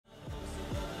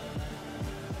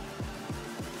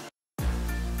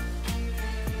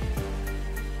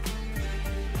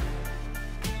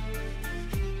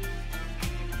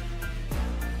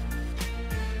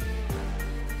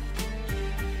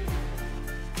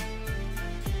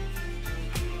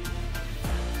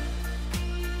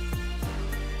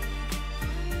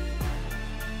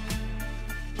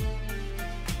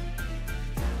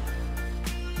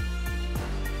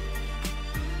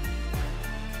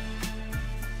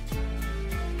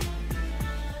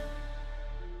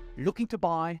Looking to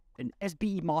buy an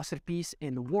SBE masterpiece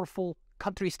in Waterfall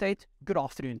Country Estate? Good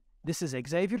afternoon. This is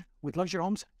Xavier with Luxury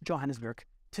Homes, Johannesburg.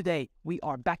 Today, we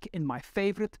are back in my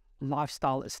favorite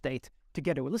lifestyle estate,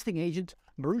 together with listing agent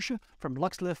Marussia from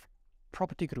LuxLive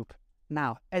Property Group.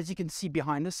 Now, as you can see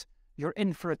behind us, you're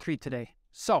in for a treat today.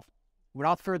 So,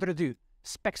 without further ado,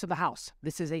 specs of the house.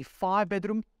 This is a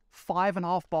 5-bedroom,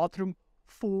 5.5 bathroom,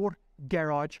 4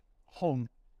 garage home.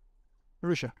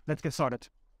 Marussia, let's get started.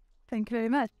 Thank you very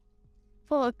much.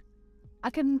 Well, I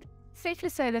can safely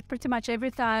say that pretty much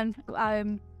every time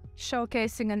I'm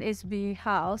showcasing an SBE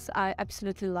house, I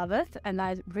absolutely love it, and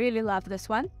I really love this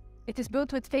one. It is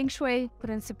built with Feng Shui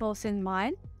principles in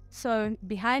mind. So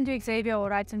behind you, Xavier, or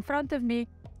right in front of me,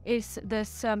 is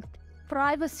this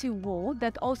privacy wall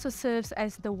that also serves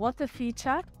as the water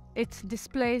feature. It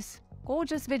displays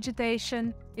gorgeous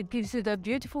vegetation. It gives you the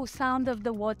beautiful sound of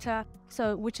the water,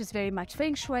 which is very much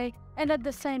Feng Shui, and at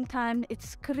the same time it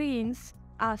screens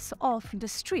us off the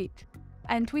street.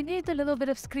 And we need a little bit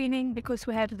of screening because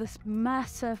we have this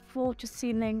massive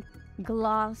floor-to-ceiling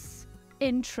glass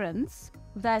entrance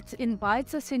that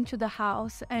invites us into the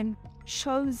house and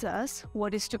shows us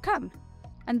what is to come.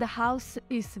 And the house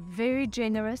is very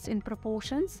generous in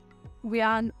proportions. We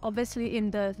are obviously in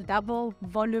the double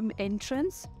volume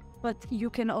entrance, but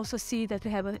you can also see that we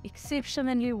have an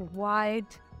exceptionally wide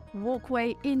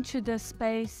walkway into the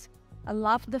space. I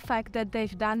love the fact that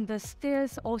they've done the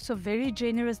stairs also very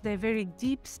generous. They're very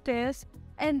deep stairs,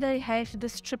 and they have the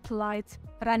strip lights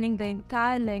running the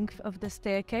entire length of the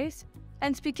staircase.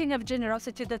 And speaking of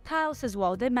generosity, the tiles as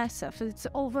well, they're massive. It's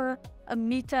over a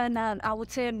meter, and I would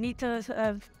say a meter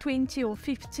 20 or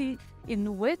 50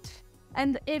 in width,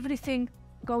 and everything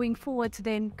going forward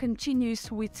then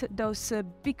continues with those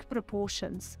big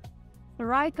proportions.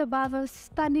 Right above us,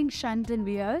 stunning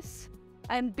chandeliers.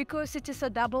 And because it is a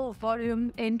double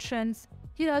volume entrance,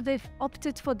 you know, they've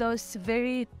opted for those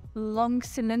very long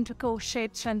cylindrical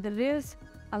shaped chandeliers.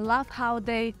 I love how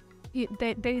they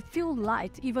feel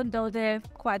light, even though they're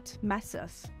quite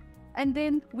massive. And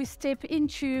then we step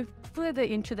further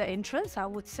into the entrance, I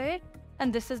would say,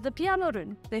 and this is the piano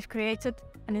room. They've created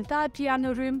an entire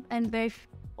piano room, and they've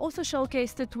also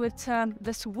showcased it with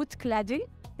this wood cladding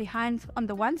behind on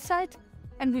the one side,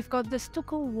 and we've got the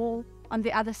stucco wall on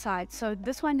the other side. So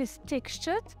this one is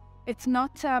textured. It's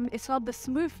not the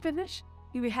smooth finish.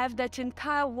 We have that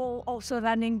entire wall also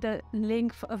running the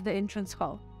length of the entrance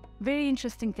hall. Very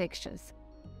interesting textures.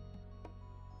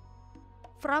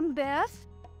 From there,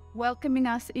 welcoming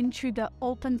us into the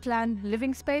open plan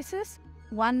living spaces,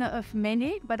 one of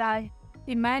many, but I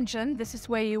imagine this is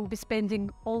where you'll be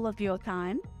spending all of your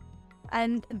time.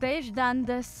 And they've done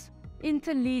this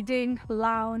interleading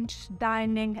lounge,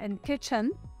 dining and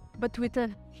kitchen, but with a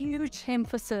huge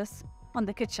emphasis on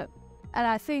the kitchen. And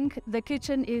I think the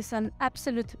kitchen is an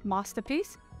absolute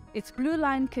masterpiece. It's blue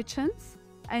line kitchens,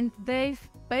 and they've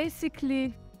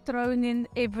basically thrown in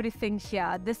everything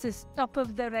here. This is top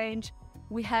of the range.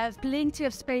 We have plenty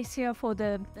of space here for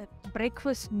the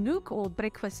breakfast nook or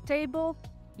breakfast table.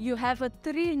 You have a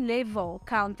 3-level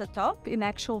countertop in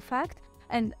actual fact,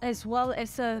 and as well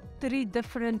as 3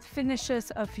 different finishes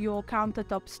of your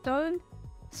countertop stone.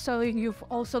 So you've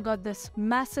also got this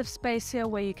massive space here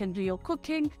where you can do your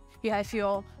cooking. You have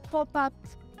your pop-up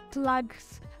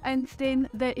plugs, and then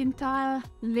the entire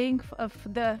length of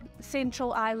the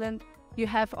central island you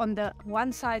have on the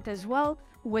one side as well,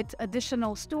 with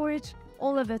additional storage.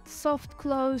 All of it soft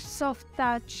close, soft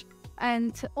touch,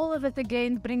 and all of it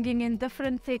again bringing in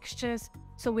different textures.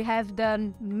 So we have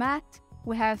the matte,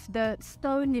 we have the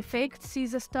stone effect,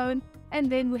 Caesar stone, and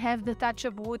then we have the touch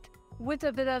of wood with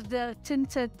a bit of the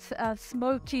tinted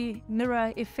smoky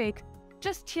mirror effect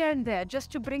just here and there,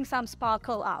 just to bring some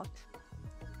sparkle out.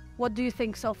 What do you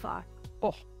think so far?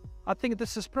 Oh, I think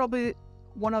this is probably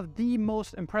one of the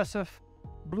most impressive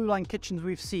blue line kitchens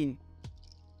we've seen,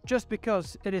 just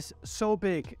because it is so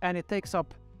big and it takes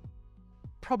up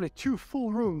probably 2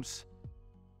 full rooms.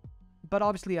 But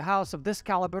obviously a house of this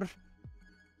caliber,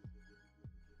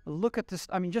 look at this.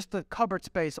 I mean, just the cupboard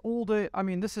space,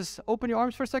 this is, open your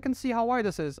arms for a second, see how wide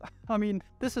this is. I mean,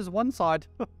 this is one side.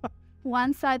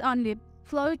 One side only.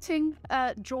 Floating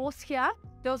drawers here.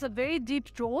 Those are very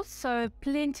deep drawers, so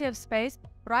plenty of space.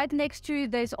 Right next to you,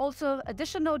 there's also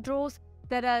additional drawers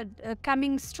that are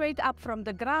coming straight up from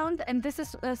the ground, and this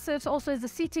serves also as a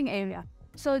seating area.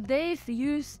 So they've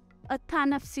used a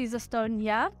ton of Caesar stone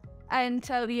here, and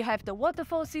you have the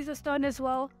waterfall Caesar stone as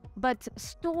well. But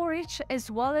storage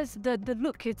as well as the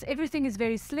look, everything is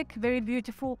very slick, very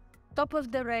beautiful, top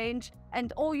of the range,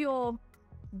 and all your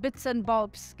bits and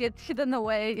bobs get hidden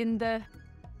away in the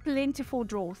plentiful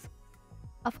drawers.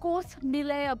 Of course,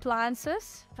 Miele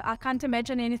appliances. I can't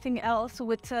imagine anything else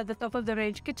with the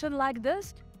top-of-the-range kitchen like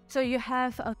this. So you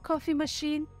have a coffee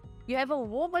machine. You have a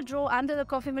warmer drawer under the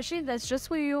coffee machine. That's just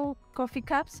for your coffee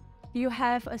cups. You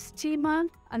have a steamer,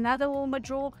 another warmer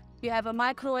drawer. You have a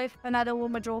microwave, another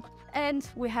warmer drawer. And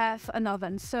we have an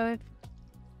oven. So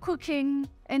cooking,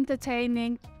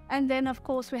 entertaining. And then, of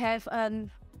course, we have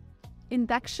an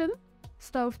induction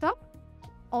stovetop.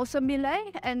 Also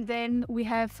Miele, and then we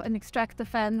have an extractor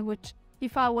fan, which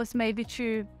if I was maybe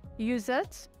to use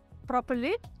it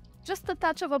properly, just a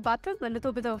touch of a button, a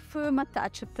little bit of a firmer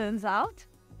touch, it turns out,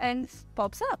 and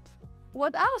pops up.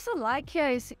 What I also like here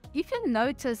is, if you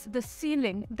notice the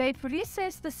ceiling, they've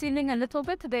recessed the ceiling a little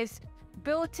bit. There's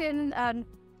built-in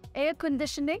air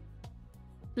conditioning.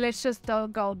 Let's just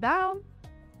go down.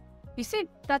 You see,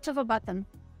 touch of a button.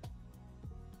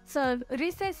 So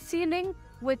recessed ceiling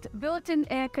with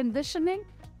built-in air conditioning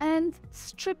and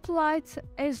strip lights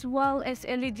as well as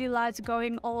LED lights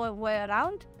going all the way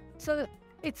around. So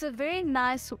it's a very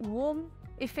nice warm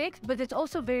effect, but it's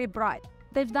also very bright.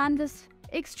 They've done this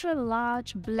extra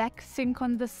large black sink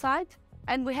on the side,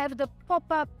 and we have the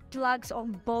pop-up plugs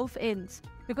on both ends,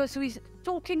 because we're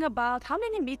talking about, how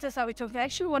many meters are we talking? I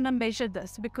actually want to measure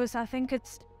this because I think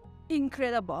it's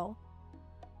incredible.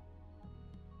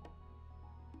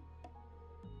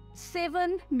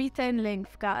 7 meters in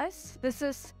length, guys. This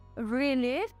is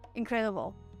really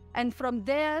incredible. And from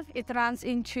there, it runs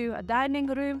into a dining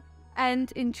room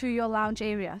and into your lounge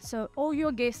area. So all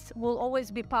your guests will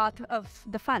always be part of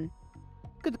the fun.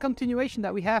 Good continuation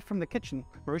that we have from the kitchen,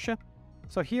 Marussia.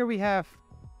 So here we have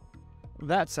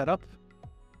that setup,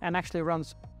 and actually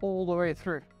runs all the way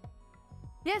through.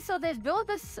 Yeah, so they've built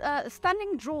this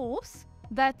stunning drawers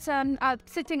that are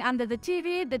sitting under the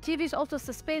TV. The TV is also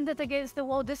suspended against the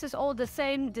wall. This is all the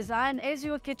same design as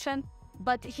your kitchen,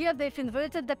 but here they've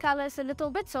inverted the colors a little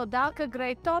bit, so darker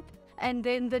gray top, and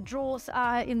then the drawers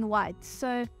are in white.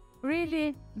 So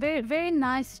really very, very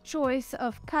nice choice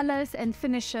of colors and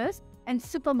finishes, and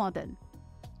super modern.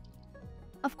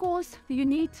 Of course, you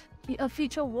need a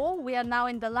feature wall. We are now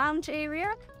in the lounge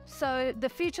area, so the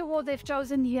feature wall they've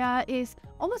chosen here is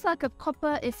almost like a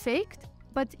copper effect,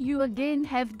 but you again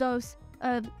have those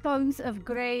tones of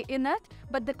gray in it,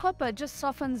 but the copper just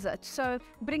softens it, so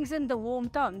brings in the warm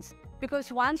tones.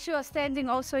 Because once you are standing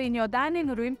also in your dining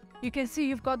room, you can see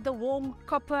you've got the warm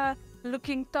copper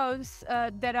looking tones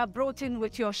that are brought in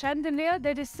with your chandelier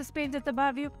that is suspended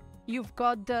above you. You've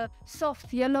got the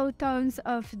soft yellow tones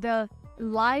of the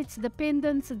lights, the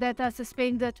pendants that are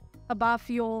suspended above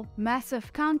your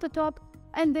massive countertop,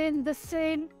 and then the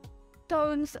same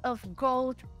tones of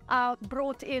gold are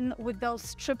brought in with those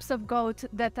strips of gold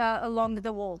that are along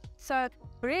the wall. So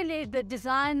really the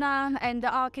designer and the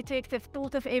architect have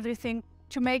thought of everything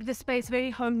to make the space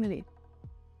very homely.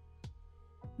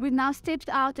 We've now stepped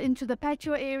out into the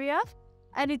patio area,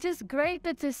 and it is great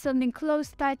that there's an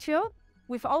enclosed patio.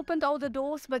 We've opened all the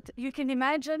doors, but you can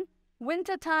imagine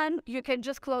wintertime, you can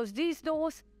just close these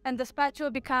doors and this patio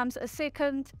becomes a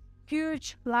second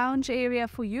huge lounge area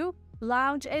for you.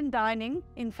 Lounge and dining,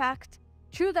 in fact,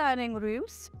 2 dining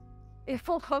rooms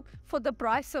for the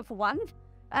price of 1.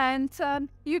 And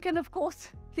you can, of course,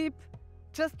 keep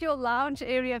just your lounge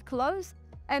area closed,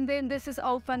 and then this is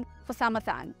open for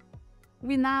summertime.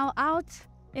 We're now out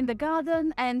in the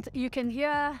garden, and you can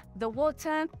hear the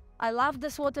water. I love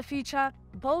this water feature.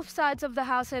 Both sides of the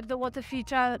house have the water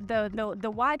feature.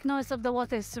 The white noise of the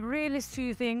water is really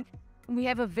soothing. We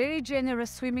have a very generous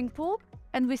swimming pool,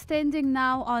 and we're standing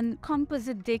now on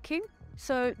composite decking.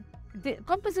 So the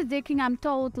composite decking, I'm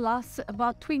told, lasts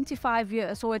about 25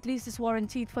 years, or at least is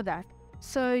warranted for that.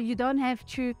 So you don't have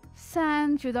to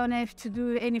sand, you don't have to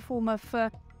do any form of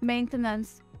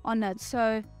maintenance on it.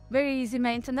 So very easy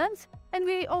maintenance. And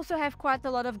we also have quite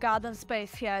a lot of garden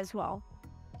space here as well.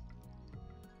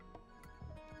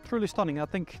 Truly stunning. I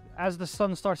think as the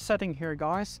sun starts setting here,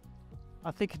 guys,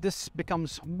 I think this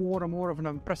becomes more and more of an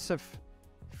impressive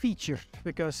feature,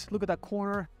 because look at that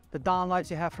corner, the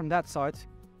downlights you have from that side.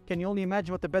 Can you only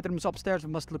imagine what the bedrooms upstairs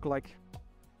must look like?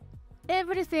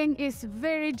 Everything is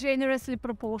very generously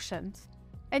proportioned,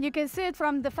 and you can see it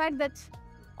from the fact that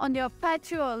on your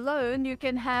patio alone you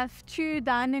can have 2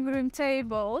 dining room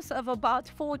tables of about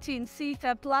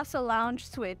 14-seater plus a lounge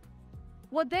suite.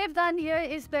 What they've done here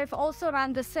is they've also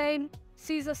run the same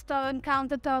Caesar stone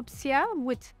countertops here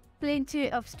with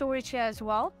plenty of storage here as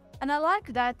well. And I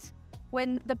like that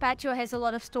when the patio has a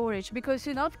lot of storage, because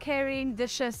you're not carrying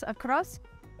dishes across.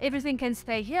 Everything can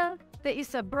stay here. There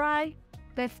is a braai.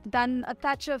 They've done a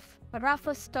touch of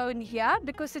rougher stone here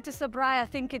because it is a braai. I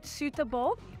think it's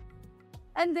suitable.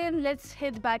 And then let's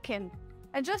head back in.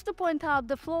 And just to point out,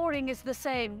 the flooring is the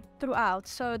same throughout.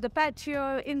 So the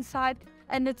patio inside,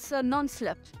 and it's a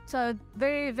non-slip. So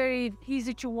very, very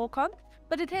easy to walk on.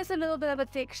 But it has a little bit of a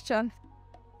texture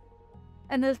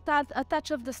and a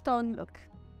touch of the stone look.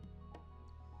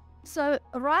 So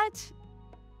right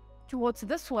towards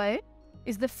this way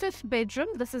is the 5th bedroom.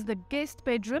 This is the guest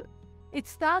bedroom. It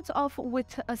starts off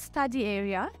with a study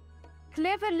area,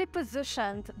 cleverly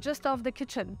positioned just off the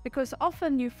kitchen, because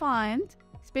often you find,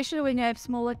 especially when you have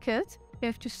smaller kids, you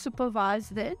have to supervise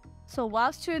them. So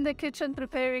whilst you're in the kitchen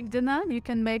preparing dinner, you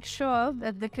can make sure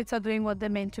that the kids are doing what they're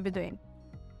meant to be doing.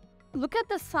 Look at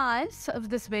the size of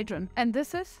this bedroom, and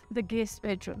this is the guest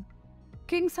bedroom.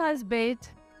 King size bed,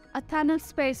 a ton of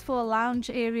space for a lounge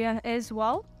area as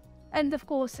well, and of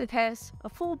course it has a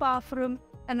full bathroom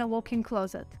and a walk-in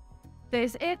closet.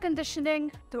 There's air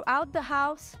conditioning throughout the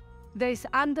house. There's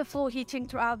underfloor heating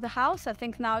throughout the house. I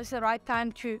think now is the right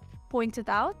time to point it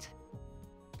out.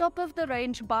 Top of the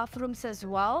range bathrooms as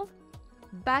well.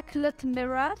 Backlit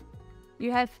mirror.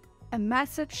 You have a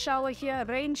massive shower here,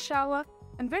 rain shower,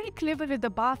 and very cleverly the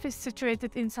bath is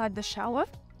situated inside the shower.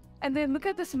 And then look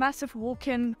at this massive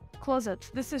walk-in closet.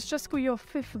 This is just for your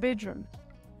 5th bedroom.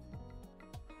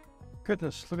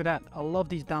 Goodness, look at that. I love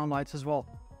these downlights as well.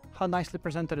 How nicely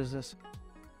presented is this?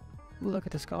 Look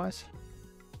at this, guys.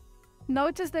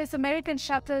 Notice there's American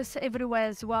shutters everywhere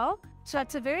as well. So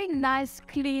it's a very nice,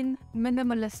 clean,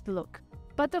 minimalist look.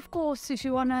 But of course, if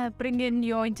you want to bring in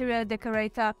your interior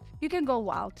decorator, you can go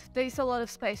wild. There's a lot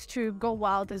of space to go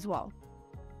wild as well.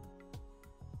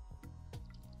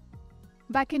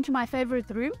 Back into my favorite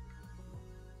room.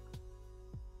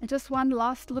 And just one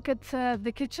last look at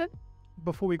the kitchen.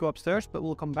 Before we go upstairs, but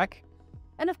we'll come back.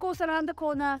 And of course, around the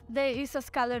corner, there is a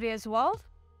scullery as well.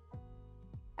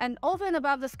 And over and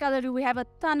above the scullery, we have a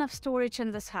ton of storage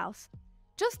in this house.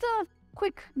 Just a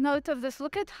quick note of this.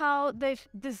 Look at how they've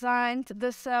designed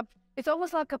this. It's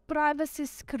almost like a privacy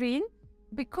screen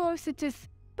because it is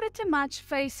pretty much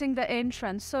facing the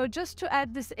entrance. So just to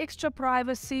add this extra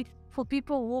privacy for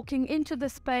people walking into the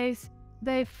space,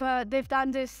 they've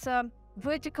done this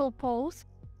vertical poles,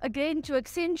 again to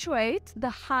accentuate the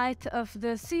height of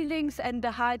the ceilings and the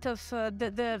height of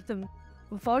the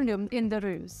volume in the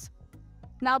rooms.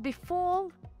 Now before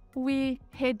we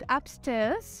head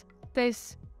upstairs,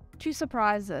 there's 2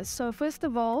 surprises. So first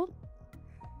of all,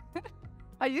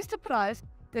 are you surprised?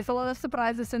 There's a lot of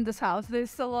surprises in this house.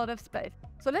 There's a lot of space.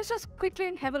 So let's just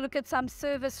quickly have a look at some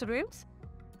service rooms.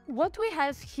 What we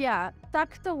have here,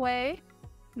 tucked away,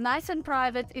 nice and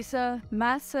private, is a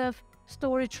massive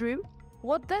storage room.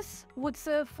 What this would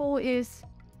serve for is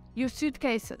your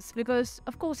suitcases, because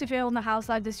of course if you own a house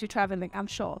like this, you're traveling, I'm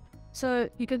sure. So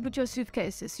you can put your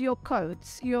suitcases, your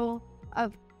coats, your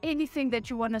anything that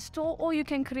you want to store, or you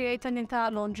can create an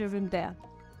entire laundry room there.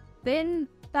 Then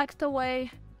tucked away,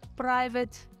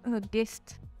 private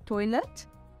guest toilet.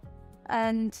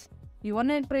 And you want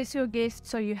to impress your guests,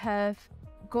 so you have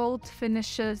gold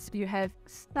finishes, you have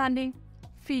stunning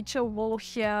feature wall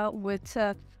here with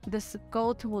this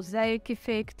gold mosaic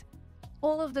effect.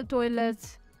 All of the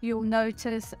toilets, you'll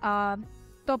notice, are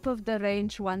top of the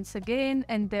range once again,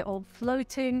 and they're all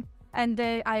floating. And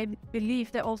I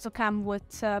believe they also come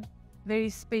with very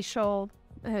special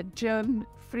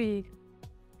germ-free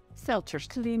Seltzers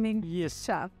cleaning Yes.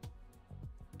 shower.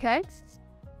 Okay,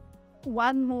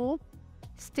 one more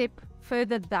step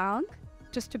further down,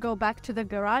 just to go back to the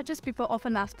garages. People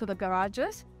often ask to the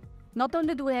garages. Not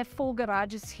only do we have 4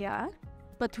 garages here,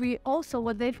 but we also,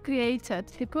 what they've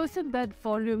created, because of that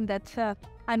volume that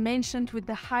I mentioned with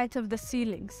the height of the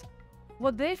ceilings,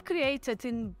 what they've created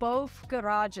in both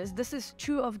garages, this is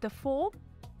 2 of the 4,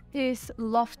 is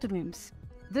loft rooms.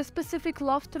 This specific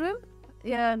loft room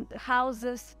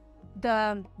houses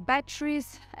the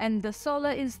batteries and the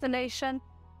solar installation.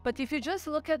 But if you just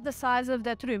look at the size of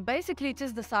that room, basically it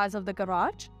is the size of the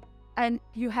garage, and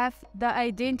you have the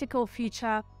identical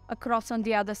feature across on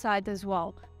the other side as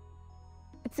well.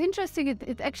 It's interesting,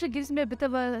 it actually gives me a bit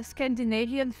of a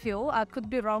Scandinavian feel. I could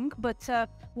be wrong, but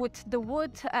with the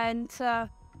wood and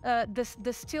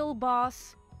the steel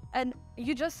bars, and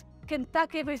you just can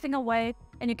tuck everything away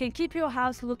and you can keep your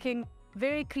house looking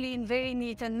very clean, very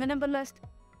neat and minimalist.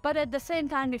 But at the same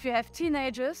time, if you have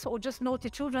teenagers or just naughty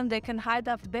children, they can hide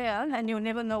up there and you'll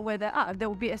never know where they are. They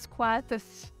will be as quiet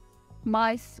as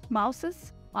mice.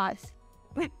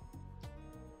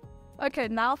 Okay,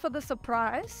 now for the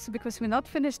surprise, because we're not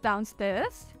finished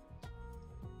downstairs.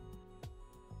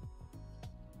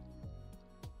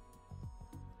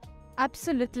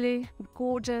 Absolutely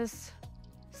gorgeous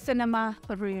cinema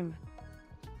room.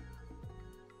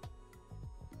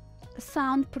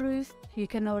 Soundproof, you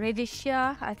can already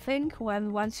hear, I think,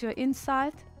 once you're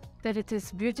inside, that it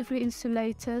is beautifully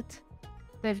insulated.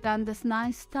 They've done this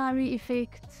nice starry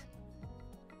effect.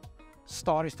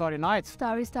 Starry night.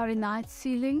 Starry night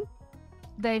ceiling.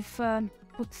 They've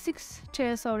put 6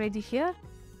 chairs already here.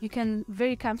 You can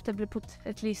very comfortably put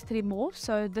at least 3 more.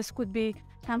 So this could be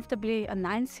comfortably a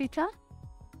 9-seater.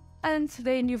 And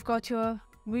then you've got your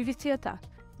movie theater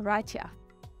right here.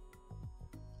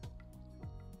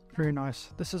 Very nice.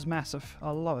 This is massive.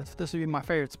 I love it. This would be my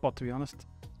favorite spot, to be honest.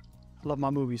 I love my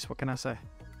movies. What can I say?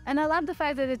 And I love the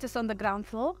fact that it is on the ground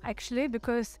floor, actually,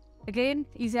 because, again,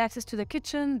 easy access to the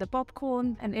kitchen, the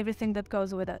popcorn, and everything that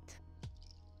goes with it.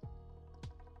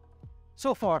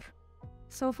 So far,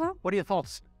 what are your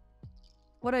thoughts?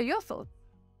 What are your thoughts?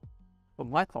 Well,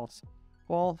 my thoughts.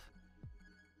 Well,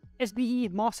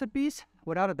 SBE masterpiece,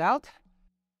 without a doubt.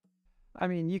 I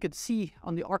mean, you could see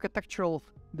on the architectural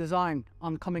design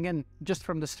on coming in just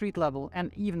from the street level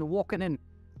and even walking in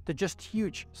to just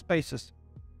huge spaces.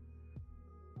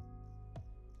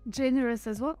 Generous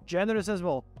as well. Generous as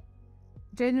well.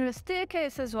 Generous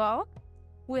staircase as well.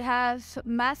 We have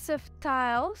massive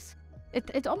tiles.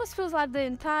 It almost feels like the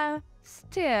entire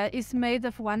stair is made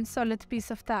of one solid piece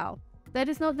of tile. That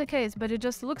is not the case, but it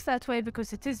just looks that way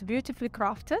because it is beautifully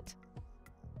crafted.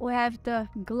 We have the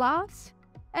glass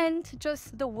and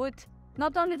just the wood.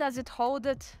 Not only does it hold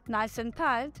it nice and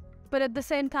tight, but at the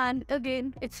same time,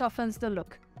 again, it softens the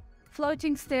look.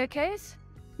 Floating staircase.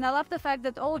 And I love the fact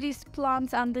that all these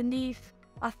plants underneath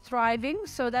are thriving,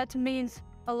 so that means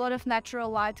a lot of natural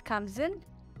light comes in.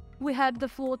 We have the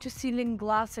floor-to-ceiling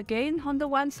glass again on the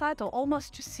one side, or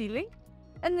almost to ceiling.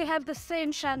 And we have the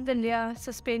same chandelier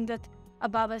suspended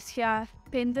above us here,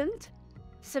 pendant,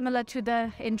 similar to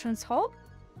the entrance hall.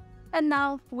 And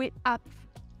now we're up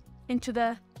into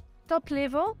the top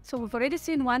level. So we've already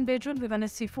seen 1 bedroom, we're going to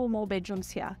see 4 more bedrooms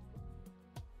here.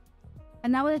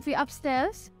 And now that we're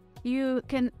upstairs, you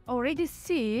can already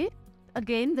see,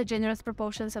 again, the generous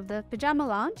proportions of the pajama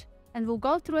lounge. And we'll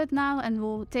go through it now and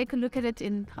we'll take a look at it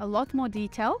in a lot more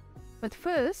detail. But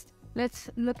first, let's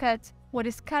look at what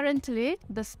is currently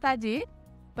the study.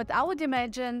 But I would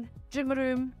imagine gym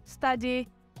room, study,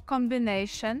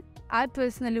 combination. I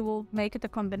personally will make it a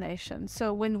combination.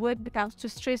 So when work becomes too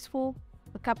stressful,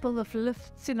 a couple of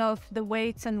lifts, the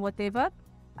weights and whatever.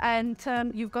 And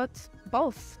you've got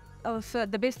both of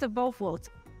the best of both worlds.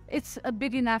 It's a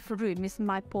big enough room, is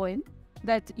my point,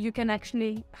 that you can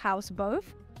actually house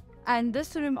both. And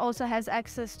this room also has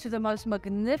access to the most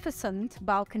magnificent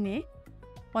balcony.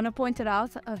 Want to point it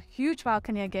out, a huge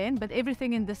balcony again, but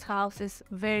everything in this house is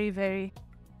very, very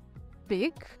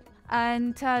big.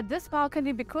 And this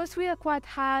balcony, because we are quite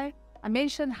high, I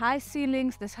mentioned high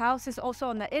ceilings, this house is also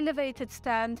on the elevated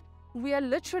stand. We are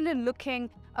literally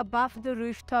looking above the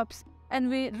rooftops and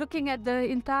we're looking at the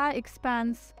entire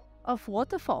expanse of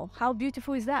Waterfall. How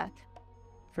beautiful is that?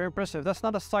 Very impressive. That's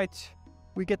not a sight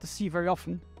we get to see very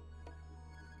often.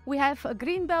 We have a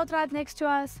green belt right next to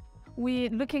us. We're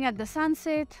looking at the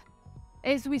sunset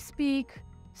as we speak.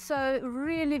 So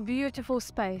really beautiful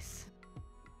space.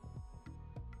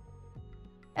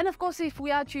 And of course, if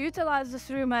we are to utilize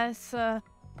this room as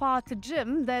part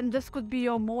gym, then this could be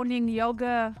your morning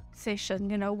yoga session,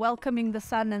 welcoming the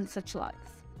sun and such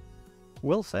likes.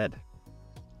 Well said.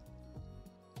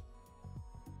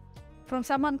 From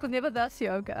someone who never does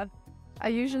yoga, I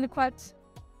usually quite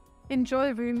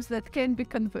enjoy rooms that can be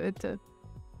converted.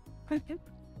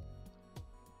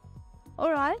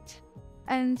 All right,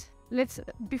 and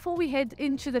before we head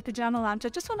into the pajama lounge, I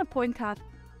just want to point out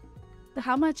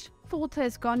how much thought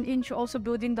has gone into also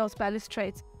building those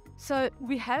balustrades. So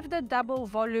we have the double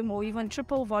volume or even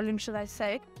triple volume, should I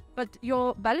say, but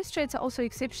your balustrades are also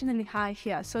exceptionally high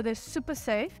here, so they're super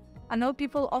safe. I know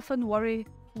people often worry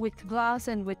with glass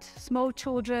and with small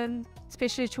children,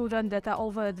 especially children that are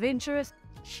over adventurous.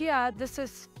 Here, this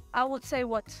is, I would say,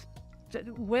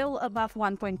 well above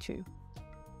 1.2.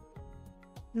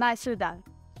 Nicely done.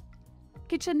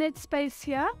 Kitchenette space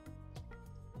here.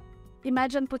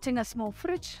 Imagine putting a small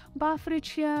bar fridge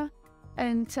here.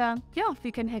 And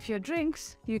you can have your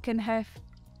drinks. You can have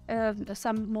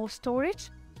some more storage.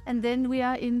 And then we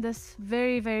are in this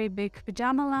very, very big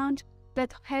pajama lounge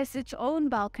that has its own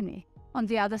balcony on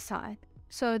the other side.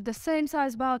 So the same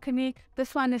size balcony.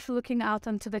 This one is looking out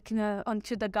onto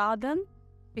the garden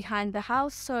behind the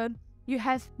house. So you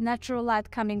have natural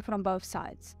light coming from both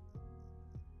sides.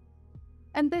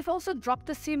 And they've also dropped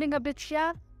the ceiling a bit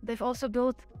here. They've also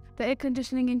built the air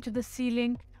conditioning into the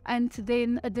ceiling and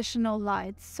then additional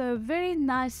lights. So very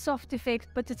nice soft effect,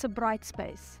 but it's a bright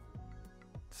space.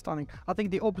 Stunning. I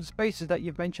think the open spaces that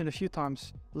you've mentioned a few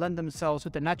times lend themselves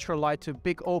with the natural light to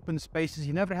big open spaces.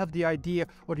 You never have the idea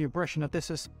or the impression that this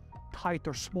is tight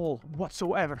or small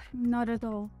whatsoever. Not at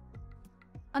all.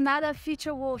 Another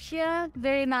feature wall here,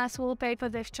 very nice wallpaper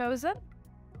they've chosen.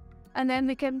 And then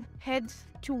we can head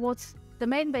towards the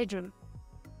main bedroom.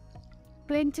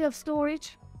 Plenty of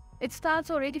storage. It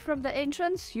starts already from the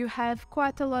entrance. You have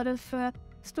quite a lot of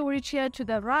storage here to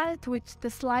the right with the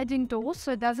sliding doors,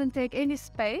 so it doesn't take any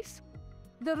space.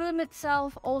 The room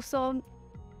itself also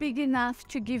big enough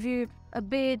to give you a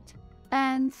bed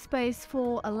and space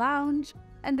for a lounge.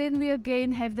 And then we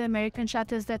again have the American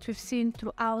shutters that we've seen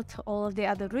throughout all of the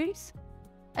other rooms.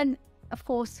 And of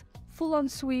course, full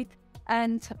ensuite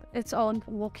and its own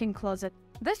walk-in closet.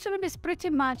 This room is pretty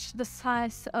much the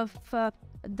size of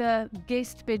the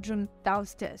guest bedroom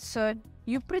downstairs. So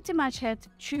you pretty much had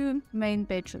 2 main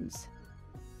bedrooms.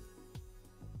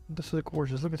 This is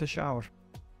gorgeous. Look at the shower.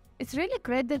 It's really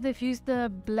great that they've used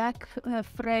the black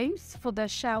frames for the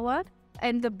shower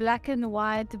and the black and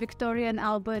white Victoria and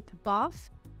Albert bath.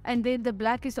 And then the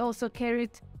black is also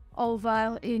carried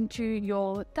over into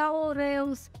your towel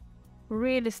rails.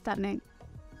 Really stunning.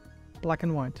 Black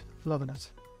and white. Loving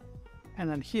it. And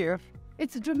then here,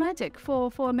 it's dramatic.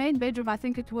 For a main bedroom, I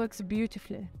think it works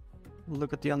beautifully.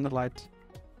 look at the underlight.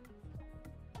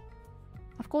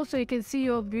 Of course, so you can see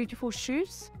your beautiful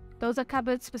shoes. Those are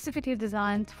cupboards specifically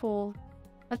designed for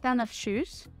a ton of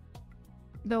shoes,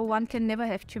 though one can never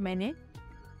have too many.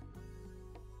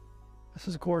 This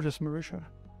is gorgeous, Marussia.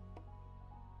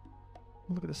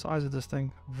 Look at the size of this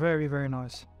thing. Very, very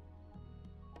nice.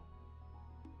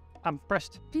 I'm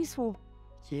impressed. Peaceful.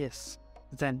 Yes.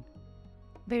 Zen.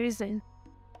 Very zen.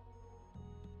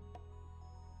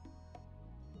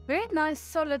 Very nice,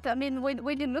 solid. I mean,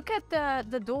 when you look at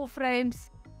the door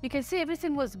frames, you can see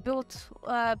everything was built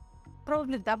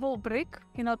probably double brick.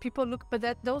 You know, people look,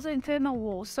 but those are internal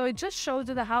walls. So it just shows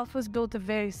that the house was built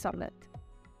very solid.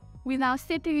 We're now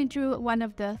stepping into one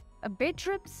of the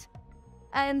bedrooms.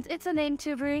 And it's an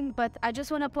empty room, but I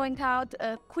just want to point out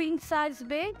a queen-size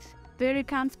bed, very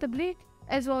comfortably,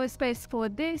 as well as space for a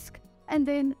desk. And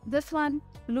then this one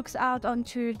looks out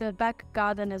onto the back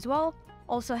garden as well.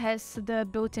 Also has the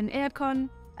built-in aircon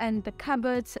and the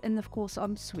cupboards and of course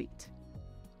ensuite.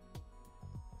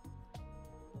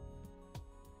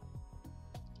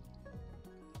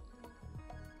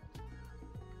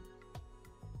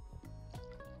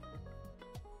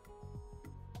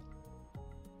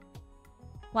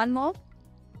 One more.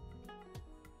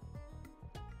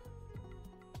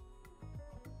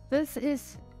 This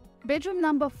is bedroom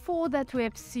number 4 that we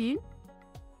have seen.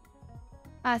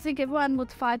 I think everyone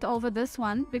would fight over this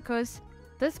one because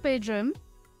this bedroom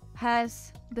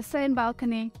has the same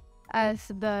balcony as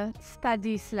the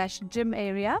study/gym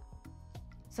area.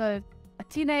 So a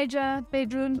teenager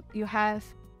bedroom, you have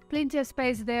plenty of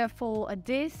space there for a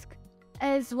desk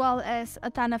as well as a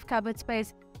ton of cupboard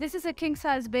space. This is a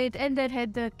king-size bed and they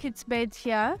had the kids' bed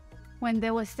here when they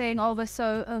were staying over,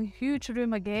 so a huge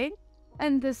room again.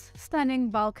 And this stunning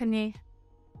balcony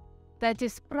that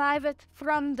is private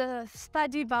from the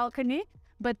study balcony,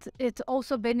 but it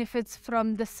also benefits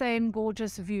from the same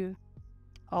gorgeous view.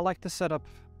 I like the setup.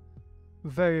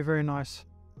 Very, very nice.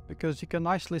 Because you can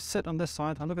nicely sit on this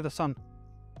side and look at the sun.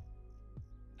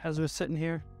 As we're sitting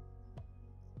here.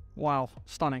 Wow,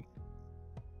 stunning.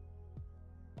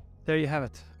 There you have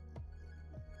it.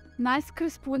 Nice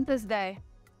crisp winter's day.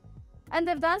 And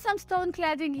they've done some stone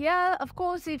cladding here. Of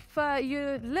course, if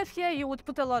you live here, you would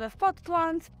put a lot of pot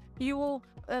plants. You will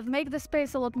make the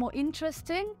space a lot more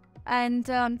interesting and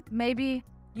maybe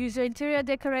use your interior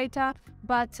decorator.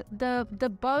 But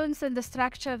the bones and the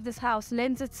structure of this house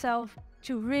lends itself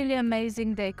to really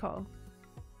amazing decor.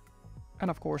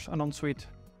 And of course, an ensuite.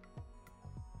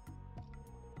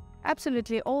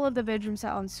 Absolutely, all of the bedrooms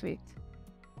are ensuite.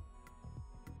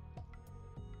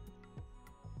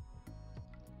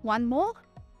 One more.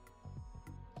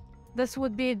 This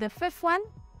would be the 5th one.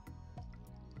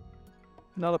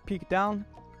 Another peek down,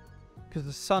 because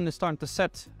the sun is starting to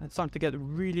set and it's starting to get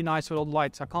really nice with all the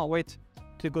lights. I can't wait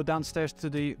to go downstairs to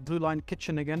the Blue Line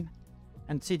kitchen again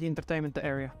and see the entertainment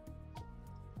area.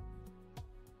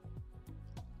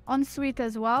 Ensuite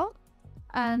as well,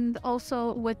 and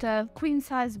also with a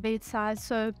queen-size bed size,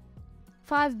 so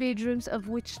 5 bedrooms, of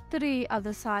which 3 are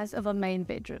the size of a main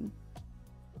bedroom.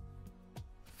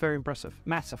 Very impressive.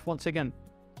 Massive. Once again,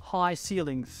 high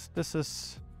ceilings. This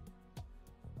is...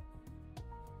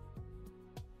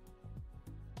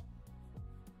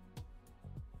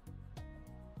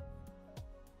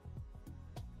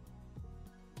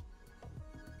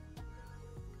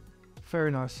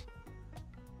 very nice.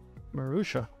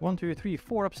 Marussia. 1, 2, 3,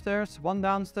 4 upstairs, 1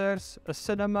 downstairs, a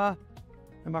cinema.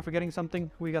 Am I forgetting something?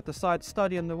 We got the side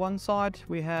study on the one side.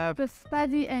 We have The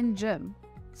study and gym.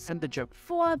 and the gym.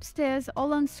 4 upstairs,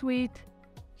 all en suite,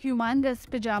 humongous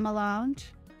pajama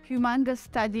lounge, humongous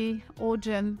study or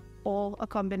gym, or a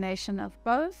combination of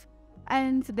both.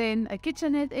 And then a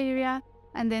kitchenette area.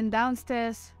 And then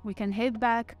downstairs, we can head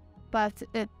back. But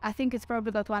I think it's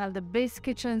probably got one of the best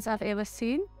kitchens I've ever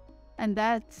seen. And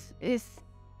that is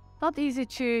not easy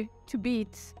to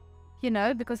beat, you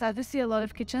know, because I do see a lot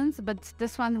of kitchens, but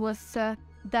this one was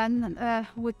done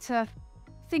with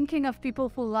thinking of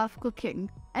people who love cooking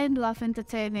and love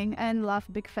entertaining and love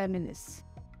big families.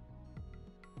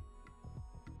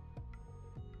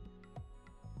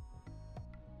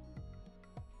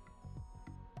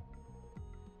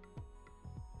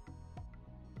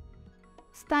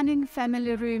 Stunning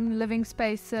family room, living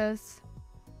spaces.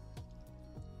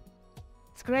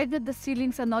 It's great that the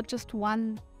ceilings are not just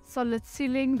one solid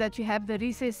ceiling, that you have the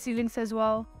recessed ceilings as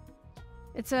well.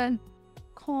 It's a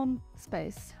calm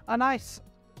space. Nice.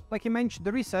 Like you mentioned,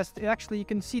 the recessed, actually you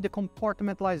can see the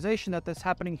compartmentalization that is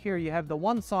happening here. You have the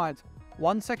one side,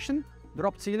 one section,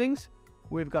 dropped ceilings.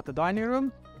 We've got the dining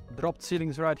room, dropped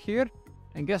ceilings right here.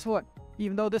 And guess what?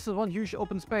 Even though this is one huge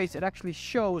open space, it actually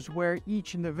shows where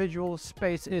each individual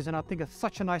space is. And I think it's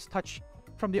such a nice touch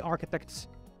from the architects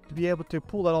to be able to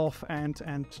pull that off and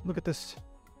look at this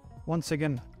once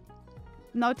again.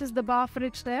 Notice the bar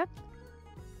fridge there?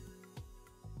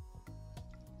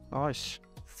 Nice.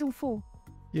 Still full.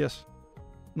 Yes.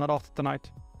 Not after tonight.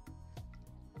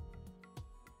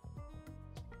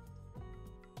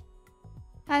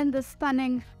 And the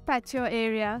stunning patio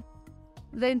area.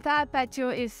 The entire patio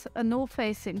is north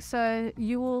facing, so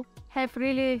you will have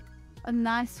really a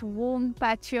nice warm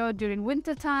patio during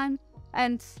winter time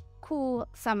and cool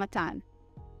summertime.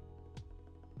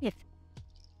 Yes.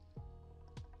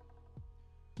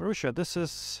 Marussia, this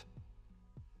is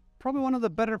probably one of the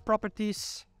better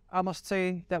properties, I must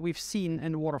say, that we've seen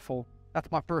in Waterfall. That's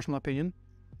my personal opinion.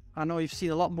 I know you've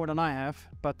seen a lot more than I have,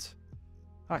 but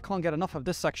I can't get enough of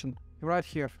this section right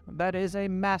here. That is a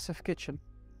massive kitchen.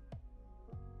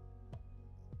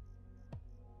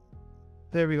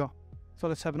 There we go. So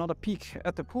let's have another peek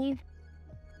at the pool.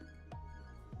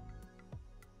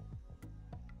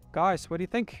 Guys, what do you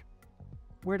think?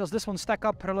 Where does this one stack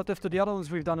up relative to the other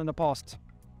ones we've done in the past?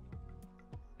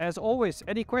 As always,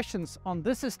 any questions on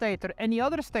this estate or any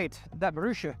other estate that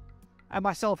Marussia and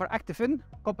myself are active in?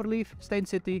 Copperleaf, Stain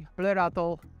City, Blair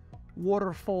Atoll,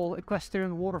 Waterfall,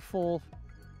 Equestrian, Waterfall,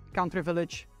 Country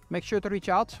Village. Make sure to reach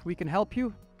out. We can help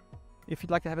you. If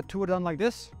you'd like to have a tour done like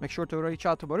this, make sure to reach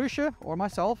out to Marussia or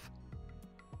myself.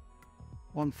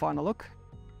 One final look.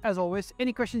 As always,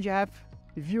 any questions you have,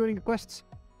 viewing requests,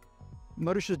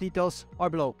 Marussia's details are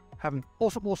below. Have an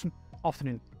awesome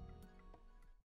afternoon.